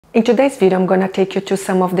In today's video, I'm gonna take you to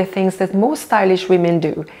some of the things that most stylish women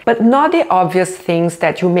do, but not the obvious things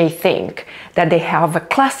that you may think, that they have a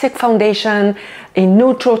classic foundation in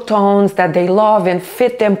neutral tones that they love and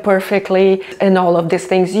fit them perfectly, and all of these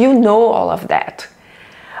things. You know all of that.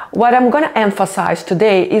 What I'm gonna emphasize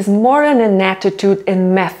today is more on an attitude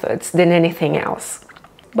and methods than anything else.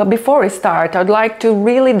 But before we start, I'd like to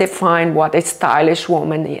really define what a stylish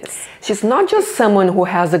woman is. She's not just someone who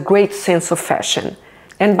has a great sense of fashion.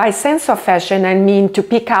 And by sense of fashion, I mean to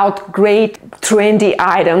pick out great trendy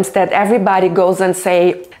items that everybody goes and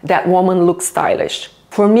say, that woman looks stylish.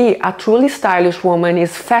 For me, a truly stylish woman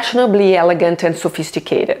is fashionably elegant and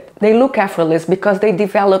sophisticated. They look effortless because they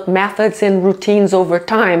develop methods and routines over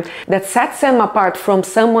time that sets them apart from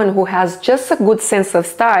someone who has just a good sense of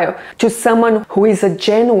style to someone who is a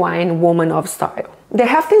genuine woman of style. They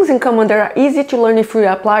have things in common that are easy to learn if we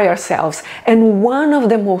apply ourselves, and one of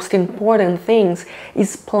the most important things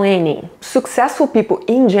is planning. Successful people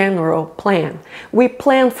in general plan. We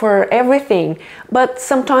plan for everything, but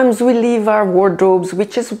sometimes we leave our wardrobes,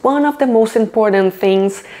 which is one of the most important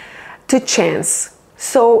things, to chance.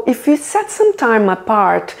 So if you set some time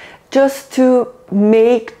apart just to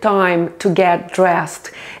make time to get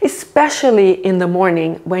dressed, especially in the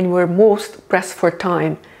morning when we're most pressed for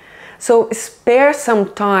time, so spare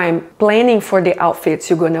some time planning for the outfits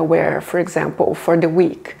you're gonna wear, for example, for the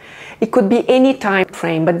week. It could be any time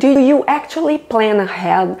frame, but do you actually plan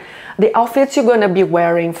ahead the outfits you're gonna be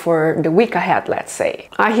wearing for the week ahead, let's say?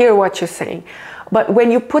 I hear what you're saying, but when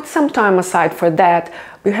you put some time aside for that,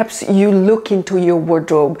 perhaps you look into your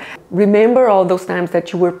wardrobe. Remember all those times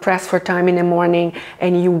that you were pressed for time in the morning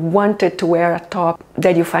and you wanted to wear a top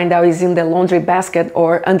that you find out is in the laundry basket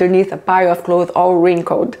or underneath a pile of clothes all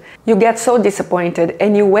wrinkled. You get so disappointed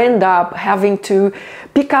and you end up having to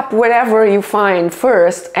pick up whatever you find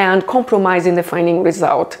first and compromise in the final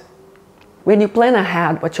result. When you plan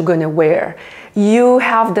ahead what you're gonna wear, you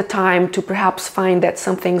have the time to perhaps find that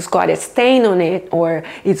something's got a stain on it or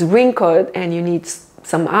it's wrinkled and you need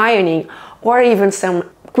some ironing, or even some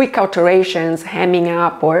quick alterations, hemming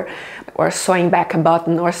up or sewing back a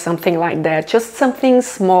button or something like that, just something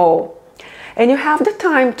small. And you have the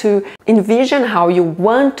time to envision how you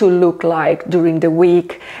want to look like during the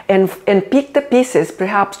week and pick the pieces,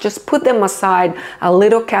 perhaps just put them aside, a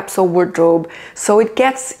little capsule wardrobe, so it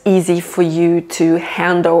gets easy for you to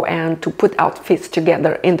handle and to put outfits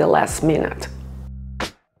together in the last minute.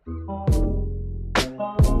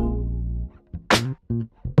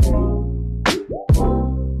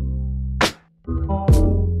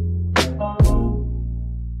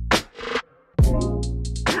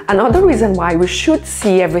 Another reason why we should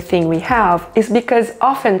see everything we have is because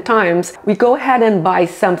oftentimes we go ahead and buy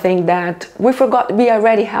something that we forgot we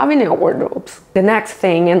already have in our wardrobes. The next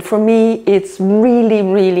thing, and for me it's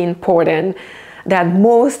really important, that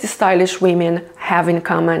most stylish women have in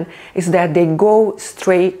common is that they go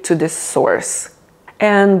straight to the source.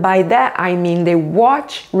 And by that I mean they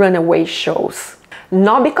watch runaway shows.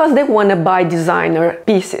 Not because they want to buy designer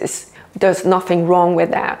pieces. There's nothing wrong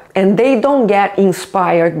with that. And they don't get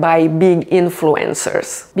inspired by big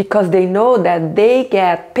influencers because they know that they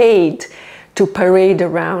get paid to parade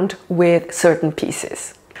around with certain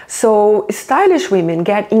pieces. So stylish women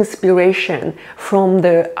get inspiration from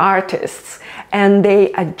the artists and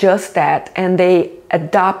they adjust that and they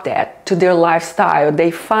adapt that to their lifestyle.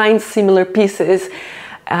 They find similar pieces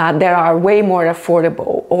that are way more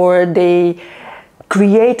affordable, or they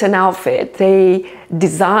create an outfit, they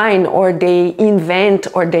design or they invent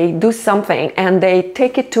or they do something and they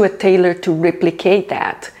take it to a tailor to replicate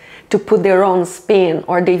that, to put their own spin,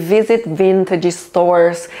 or they visit vintage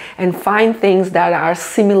stores and find things that are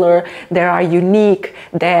similar, that are unique,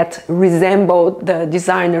 that resemble the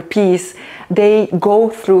designer piece. They go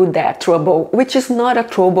through that trouble, which is not a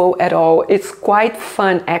trouble at all. It's quite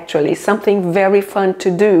fun actually, something very fun to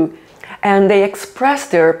do. And they express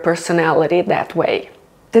their personality that way.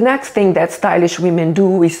 The next thing that stylish women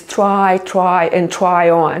do is try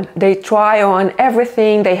on. They try on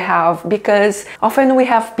everything they have because often we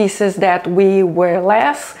have pieces that we wear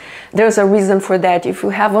less. There's a reason for that. If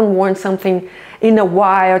you haven't worn something in a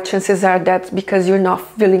while, chances are that's because you're not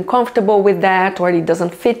feeling comfortable with that or it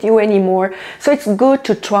doesn't fit you anymore. So it's good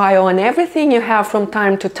to try on everything you have from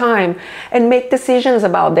time to time and make decisions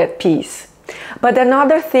about that piece. But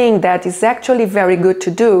another thing that is actually very good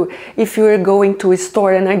to do if you're going to a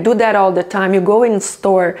store, and I do that all the time, you go in a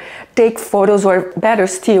store, take photos, or better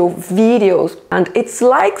still, videos, and it's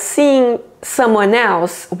like seeing someone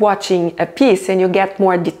else watching a piece and you get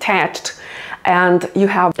more detached and you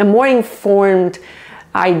have a more informed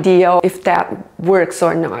idea if that works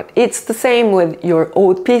or not. It's the same with your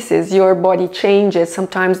old pieces. Your body changes.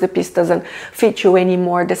 Sometimes the piece doesn't fit you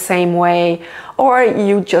anymore the same way, or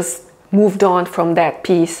you just moved on from that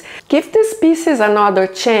piece. Give these pieces another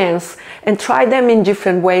chance and try them in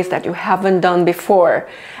different ways that you haven't done before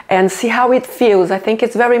and see how it feels. I think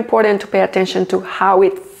it's very important to pay attention to how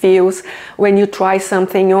it feels when you try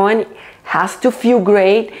something on. Has to feel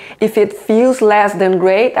great. If it feels less than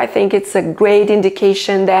great, I think it's a great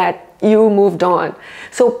indication that you moved on.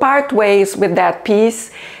 So part ways with that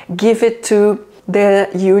piece, give it to the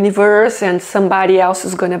universe and somebody else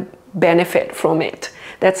is going to benefit from it.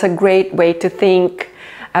 That's a great way to think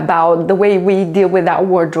about the way we deal with our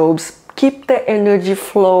wardrobes. Keep the energy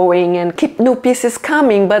flowing and keep new pieces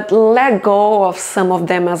coming, but let go of some of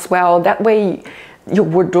them as well. That way your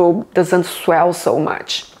wardrobe doesn't swell so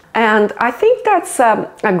much. And I think that's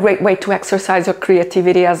a great way to exercise your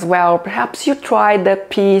creativity as well. Perhaps you try the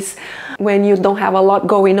piece when you don't have a lot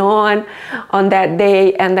going on that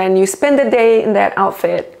day, and then you spend the day in that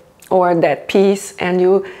outfit or that piece and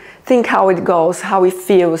you think how it goes, how it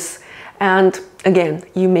feels. And again,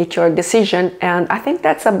 you make your decision, and I think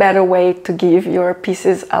that's a better way to give your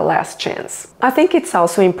pieces a last chance. I think it's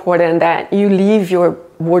also important that you leave your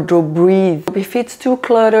wardrobe breathe. If it's too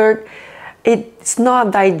cluttered, it's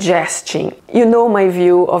not digesting. You know my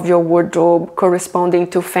view of your wardrobe corresponding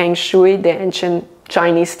to Feng Shui, the ancient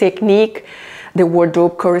Chinese technique. The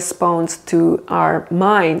wardrobe corresponds to our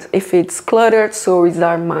mind. If it's cluttered, so is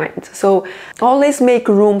our mind. So always make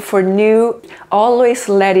room for new, always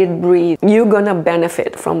let it breathe. You're gonna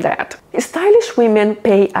benefit from that. Stylish women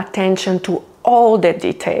pay attention to all the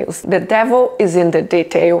details. The devil is in the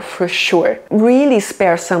detail for sure. Really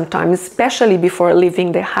spare some time, especially before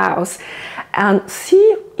leaving the house, and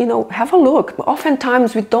see, have a look.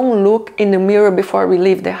 Oftentimes we don't look in the mirror before we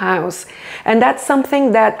leave the house. And that's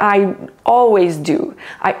something that I always do.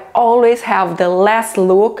 I always have the last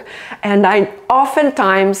look, and I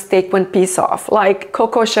oftentimes take one piece off, like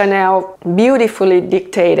Coco Chanel beautifully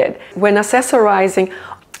dictated. When accessorizing,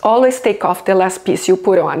 always take off the last piece you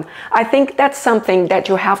put on. I think that's something that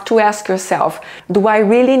you have to ask yourself. Do I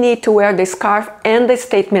really need to wear the scarf and the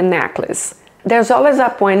statement necklace? There's always a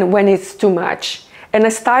point when it's too much, and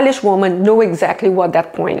a stylish woman knows exactly what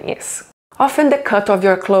that point is. Often the cut of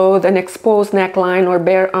your clothes, an exposed neckline or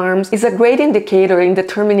bare arms is a great indicator in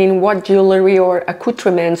determining what jewelry or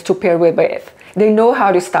accoutrements to pair with. They know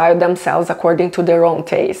how to style themselves according to their own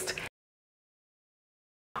taste.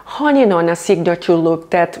 Honing on a signature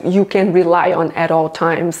look that you can rely on at all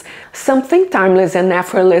times. Something timeless and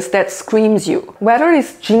effortless that screams you. Whether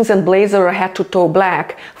it's jeans and blazer or head-to-toe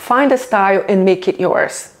black, find a style and make it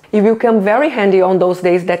yours. It will come very handy on those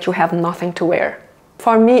days that you have nothing to wear.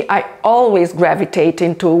 For me, I always gravitate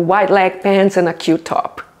into wide leg pants and a cute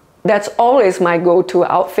top. That's always my go-to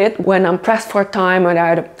outfit when I'm pressed for time or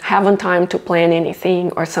I haven't time to plan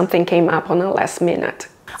anything or something came up on the last minute.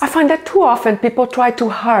 I find that too often people try too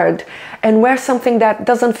hard and wear something that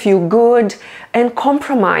doesn't feel good and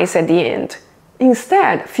compromise at the end.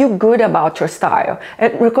 Instead, feel good about your style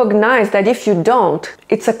and recognize that if you don't,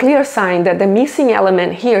 it's a clear sign that the missing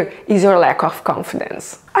element here is your lack of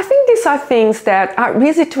confidence. I think these are things that are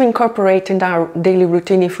easy to incorporate in our daily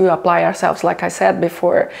routine if we apply ourselves, like I said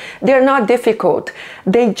before. They're not difficult.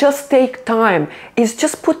 They just take time. It's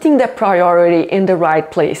just putting the priority in the right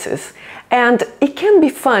places. And it can be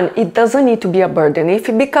fun. It doesn't need to be a burden. If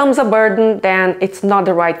it becomes a burden, then it's not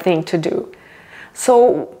the right thing to do.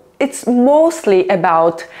 So it's mostly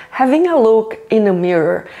about having a look in the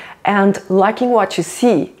mirror and liking what you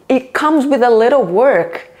see. It comes with a little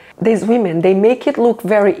work. These women, they make it look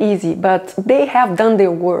very easy, but they have done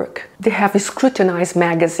their work. They have scrutinized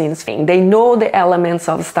magazines. They know the elements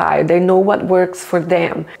of style. They know what works for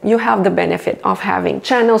them. You have the benefit of having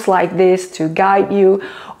channels like this to guide you,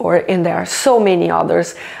 and there are so many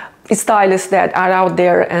others, stylists that are out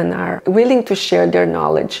there and are willing to share their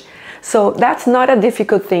knowledge. So that's not a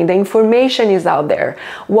difficult thing. The information is out there.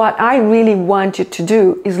 What I really want you to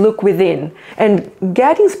do is look within and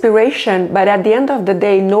get inspiration, but at the end of the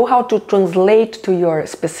day, know how to translate to your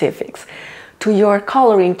specifics, to your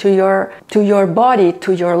coloring, to your body,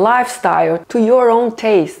 to your lifestyle, to your own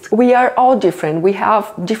taste. We are all different. We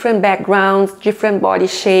have different backgrounds, different body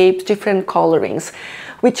shapes, different colorings.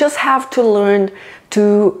 We just have to learn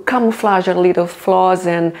to camouflage our little flaws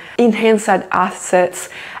and enhance our assets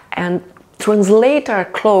and translate our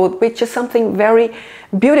clothes, which is something very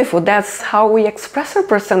beautiful. That's how we express our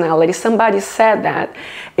personality. Somebody said that.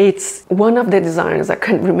 It's one of the designers, I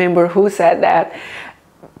can't remember who said that.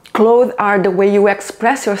 Clothes are the way you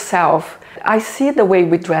express yourself. I see the way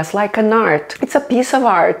we dress like an art. It's a piece of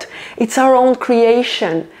art. It's our own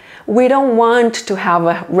creation. We don't want to have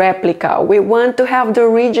a replica. We want to have the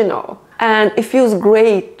original. And it feels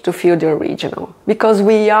great to feel the original because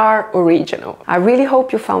we are original. I really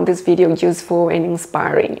hope you found this video useful and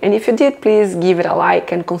inspiring. And if you did, please give it a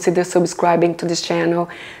like and consider subscribing to this channel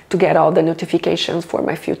to get all the notifications for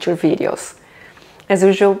my future videos. As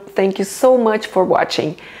usual, thank you so much for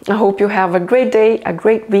watching. I hope you have a great day, a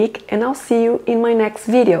great week, and I'll see you in my next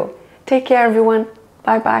video. Take care, everyone.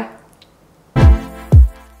 Bye bye.